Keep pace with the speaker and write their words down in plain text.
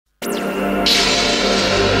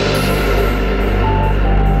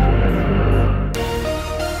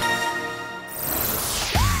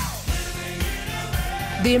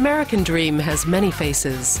The American dream has many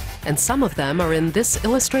faces, and some of them are in this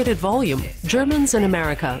illustrated volume, Germans in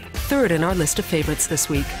America, third in our list of favorites this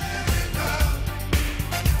week.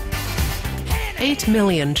 8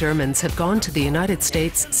 million Germans have gone to the United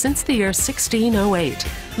States since the year 1608,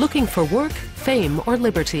 looking for work, fame, or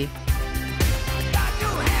liberty.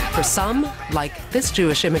 For some, like this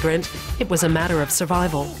Jewish immigrant, it was a matter of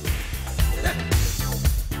survival.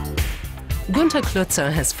 Gunter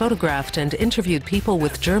KlÄ has photographed and interviewed people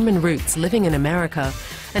with German roots living in America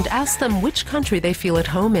and asked them which country they feel at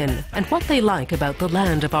home in and what they like about the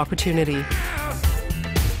land of opportunity.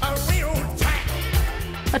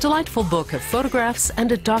 A delightful book of photographs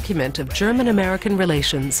and a document of German-American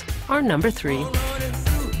relations, our number 3.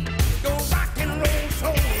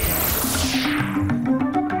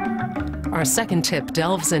 Our second tip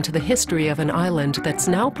delves into the history of an island that's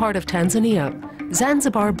now part of Tanzania,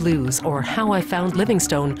 Sansibar Blues, or How I Found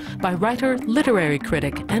Livingstone, by writer, literary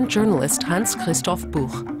critic and journalist Christoph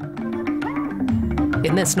Buch.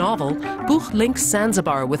 In this novel, Buch links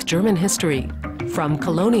Sansibar with German history, from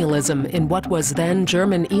colonialism in what was then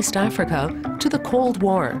German East Africa to the Cold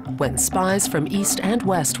War, when spies from East and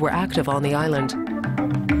West were active on the island.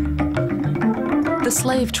 The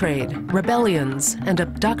slave trade, rebellions, and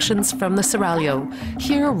abductions from the Seraglio.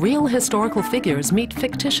 Here, real historical figures meet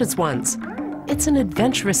fictitious ones. It's an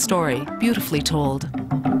adventurous story, beautifully told.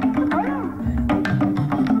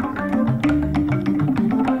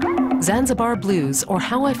 Sansibar Blues, or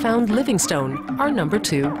How I Found Livingstone, are number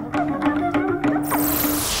 2.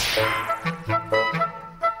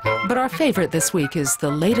 But our favorite this week is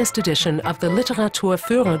the latest edition of the Literatur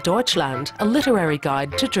für Deutschland, a literary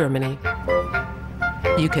guide to Germany.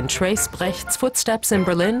 You can trace Brecht's footsteps in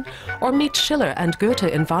Berlin or meet Schiller and Goethe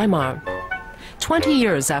in Weimar. 20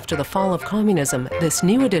 years after the fall of communism, this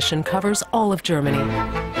new edition covers all of Germany.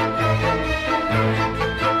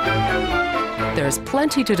 There's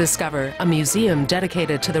plenty to discover, a museum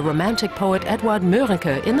dedicated to the Romantic poet Eduard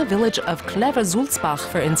Mörike in the village of Clever-Sulzbach,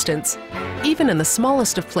 for instance. Even in the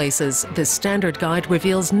smallest of places, this standard guide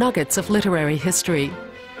reveals nuggets of literary history.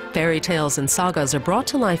 Fairy tales and sagas are brought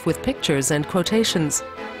to life with pictures and quotations.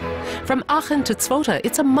 From Aachen to Zwote,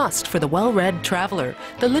 it's a must for the well-read traveler.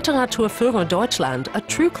 The Literatur für Deutschland, a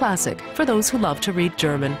true classic for those who love to read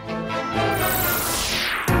German.